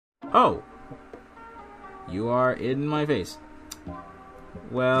Oh, you are in my face.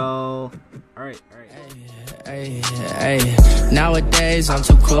 Well, alright. Hey, nowadays I'm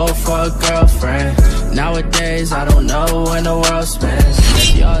too cool for a girlfriend. Nowadays I don't know when the world spins.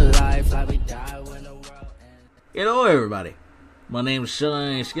 Live your life like we die when the world ends. Hello everybody, my name's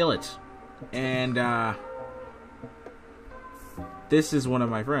Shoutout, and this is one of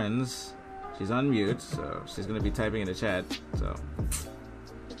my friends. She's on mute, so she's gonna be typing in the chat, so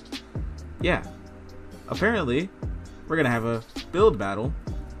yeah. Apparently, we're gonna have a build battle,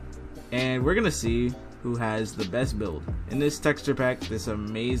 and we're gonna see who has the best build in this texture pack, this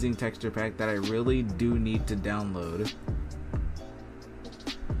amazing texture pack that I really do need to download.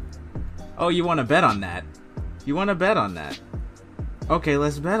 Oh, you want to bet on that? You want to bet on that? Okay,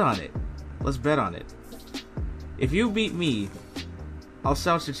 let's bet on it. Let's bet on it. If you beat me, I'll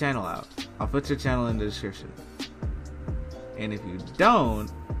shout your channel out. I'll put your channel in the description. And if you don't,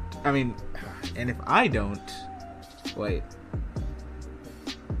 and if I don't, wait.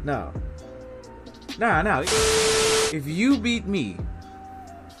 No. If you beat me,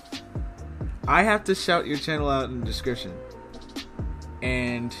 I have to shout your channel out in the description.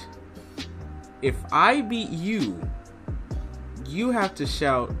 And if I beat you, you have to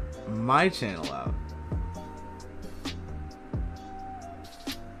shout my channel out.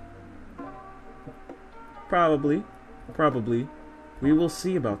 Probably. We will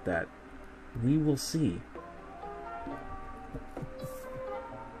see about that. We will see.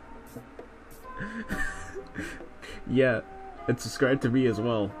 Yeah, and subscribe to me as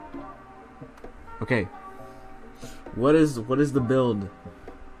well. Okay. What is the build?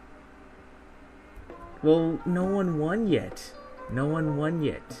 Well, no one won yet. No one won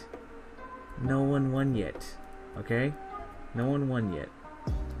yet. Okay? No one won yet.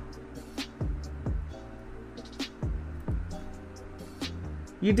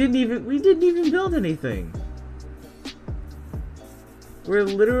 We didn't even build anything. We're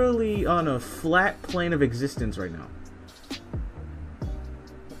literally on a flat plane of existence right now.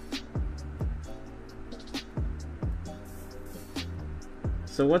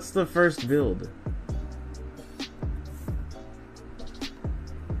 So what's the first build?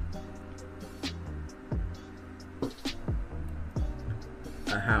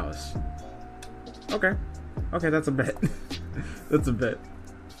 A house. Okay, that's a bet. That's a bet.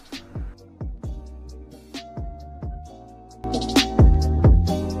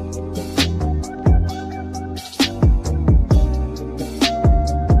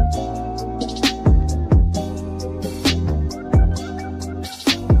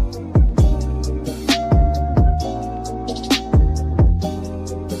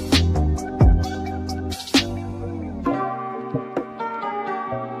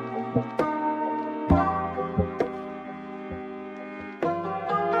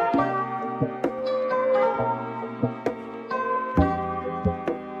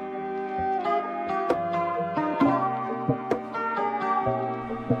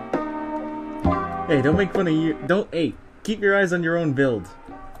 Hey, don't make fun of you. Hey, keep your eyes on your own build.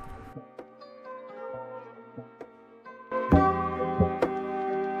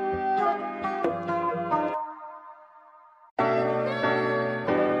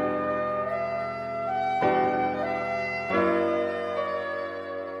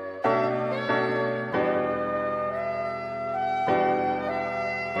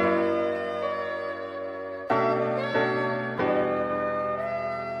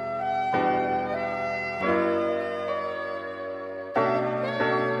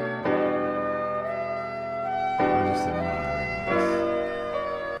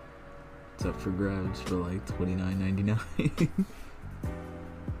 For grabs for like $29.99.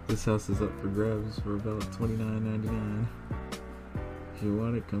 This house is up for grabs for about $29.99. If you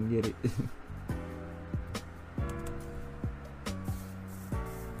want it, come get it.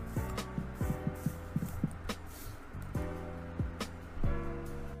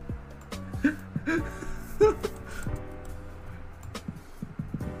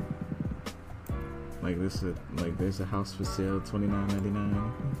 Like there's a house for sale,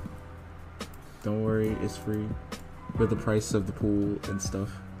 $29.99. Don't worry, it's free with the price of the pool and stuff,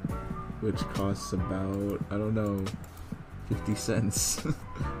 which costs about, I don't know, 50 cents,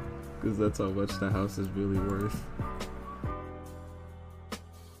 because that's how much the house is really worth.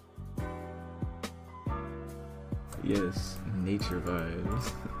 Yes, nature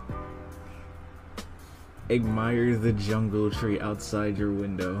vibes. Admire the jungle tree outside your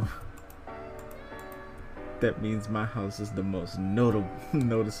window. That means my house is the most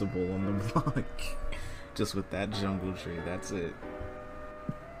noticeable on the block. Just with that jungle tree, that's it.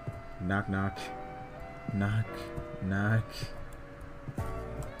 Knock knock. Knock knock.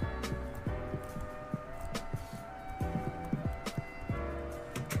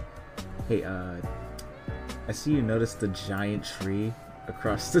 Hey, I see you noticed the giant tree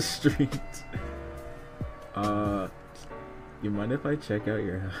across the street. You mind if I check out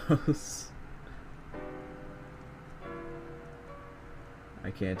your house?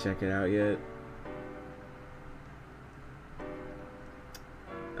 I can't check it out yet.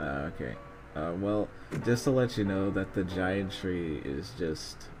 Okay. Well, just to let you know that the giant tree is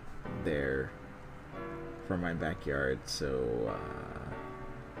just there for my backyard, so,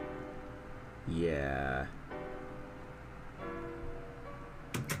 yeah.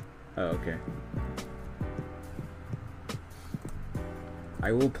 Oh, okay.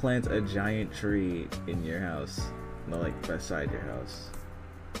 I will plant a giant tree in your house. No, like, beside your house.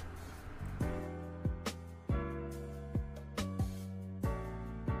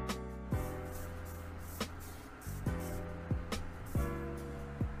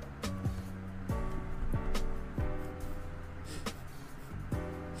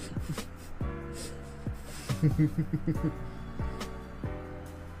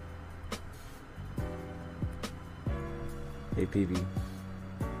 Hey, PB.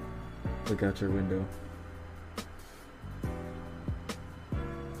 Look out your window.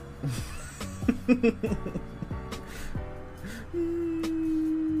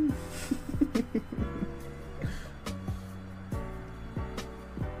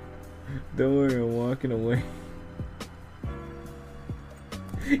 Don't worry, I'm walking away.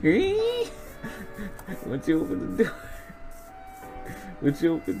 Once you open the door. Once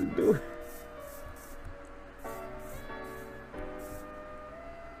you open the door.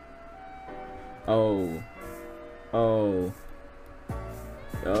 Oh. Oh.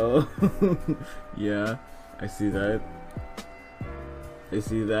 Oh. Yeah, I see that. I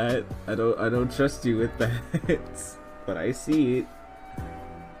see that. I don't trust you with that. But I see it.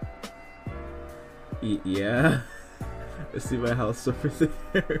 Yeah. I see my house over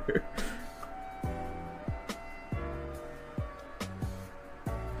there.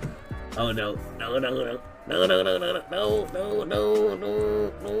 Oh no. No, no, no. No, no, no, no, no, no, no, no,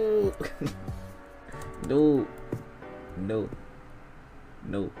 no, no. No. No.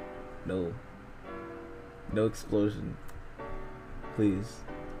 No. No. No explosion. Please.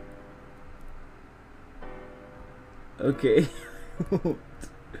 Okay.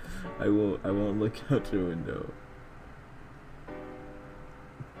 I won't look out your window.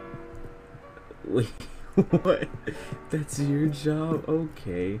 Wait, what? That's your job?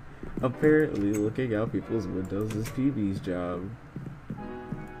 Okay. Apparently looking out people's windows is PB's job.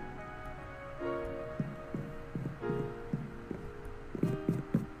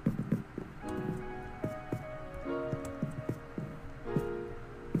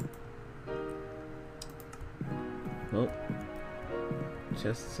 Well,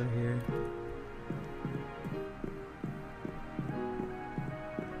 chests are here.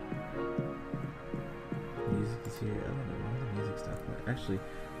 Music is here. I don't know why the music stopped playing. Actually,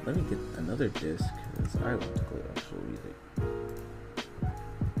 let me get another disc because I want to play actual music.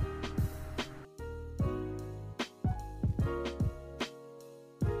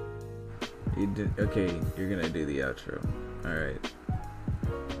 You did okay. You're gonna do the outro. All right.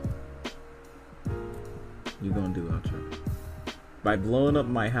 You're gonna do outro. By blowing up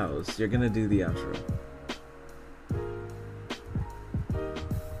my house, you're gonna do the outro.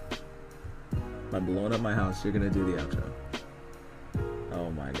 By blowing up my house, you're gonna do the outro. Oh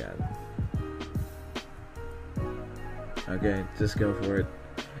my god. Okay, just go for it.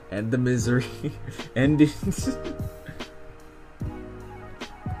 End the misery. End it.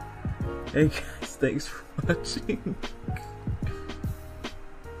 Hey guys, thanks for watching.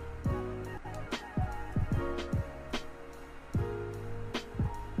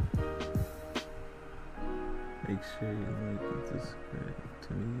 Make sure you like and subscribe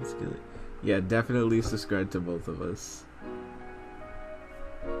to me, Skillet. Yeah, definitely subscribe to both of us.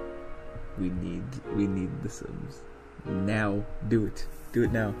 We need the subs. Now, do it. Do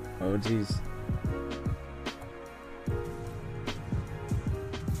it now. Oh jeez.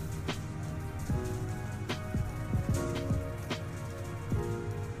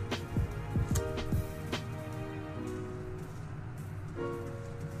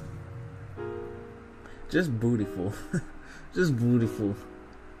 Just beautiful. Just beautiful.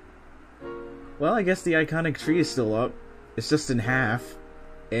 Well, I guess the iconic tree is still up. It's just in half.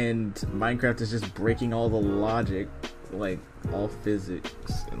 And Minecraft is just breaking all the logic. Like, all physics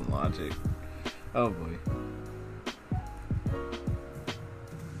and logic. Oh boy.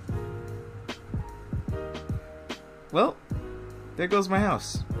 Well, there goes my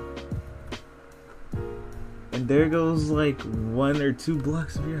house. And there goes like 1 or 2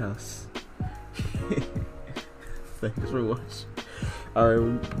 blocks of your house. Thanks for watching.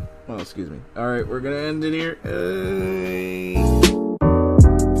 Alright, well, excuse me. Alright, we're gonna end it here.